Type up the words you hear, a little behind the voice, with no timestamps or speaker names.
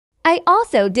I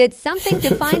also did something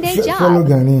to find a job. Fellow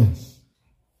Ghanaians,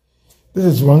 this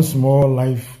is one small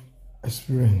life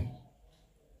experience.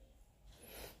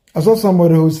 I saw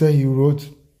somebody who said he wrote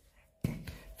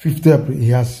he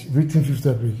has written 50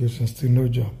 applications, still no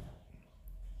job.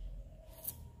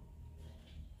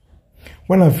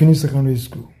 When I finished secondary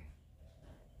school,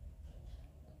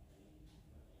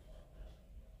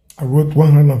 I wrote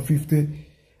 150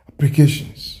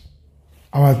 applications.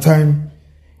 Our time,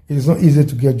 it is not easy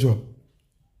to get a job.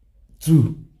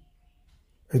 True,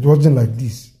 it wasn't like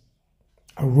this.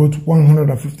 I wrote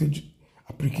 150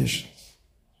 applications.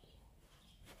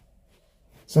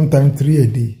 Sometimes 3 a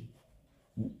day.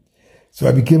 So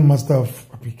I became master of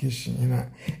application,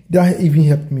 and that even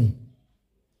helped me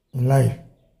in life.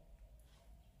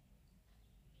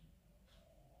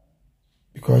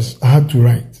 Because I had to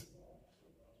write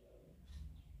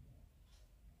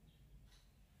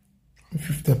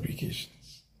 50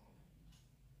 applications,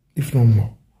 if not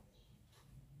more.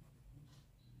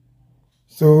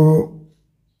 So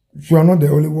you are not the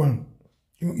only one.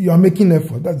 You are making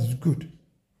effort. That is good.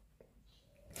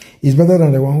 It's better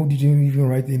than the one who didn't even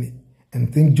write any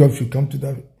and think job should come to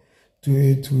that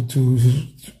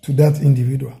to that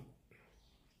individual.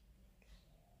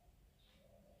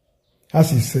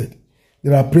 As he said,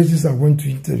 there are places I want to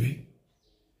interview.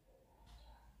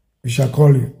 We shall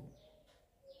call you.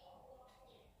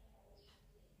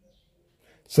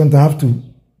 Sometimes I have to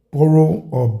borrow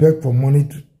or beg for money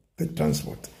to take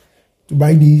transport. To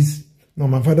buy these. No,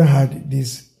 my father had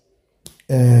these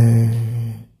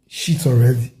sheets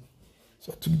already.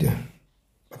 So I took them.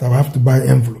 But I will have to buy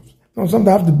envelopes. No, sometimes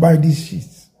I have to buy these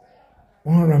sheets.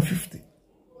 150.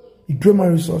 It drained my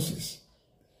resources.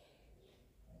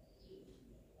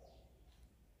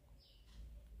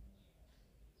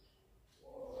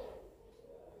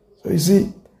 So you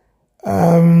see,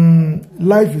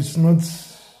 life is not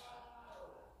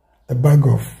a bag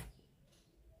of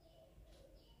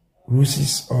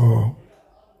roses or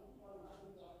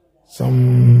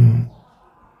some.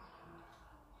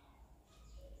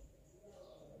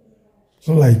 It's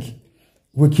not like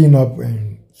waking up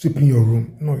and sweeping your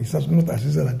room. No, it's not as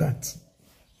easy like that.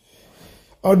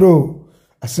 Although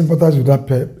I sympathize with that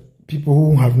people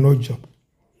who have no job.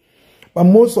 But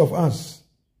most of us,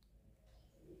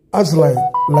 as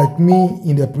like me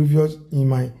in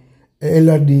my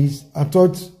earlier days, I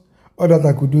thought all that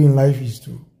I could do in life is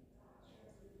to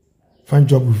find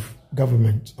job with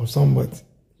government or somebody.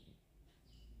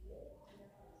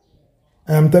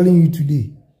 I am telling you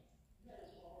today,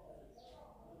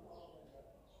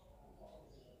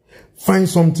 find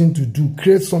something to do,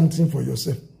 create something for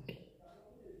yourself.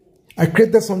 I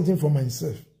created something for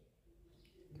myself.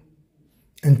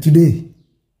 And today,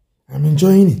 I'm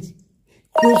enjoying it.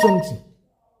 Do something.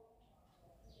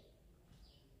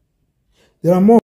 There are more.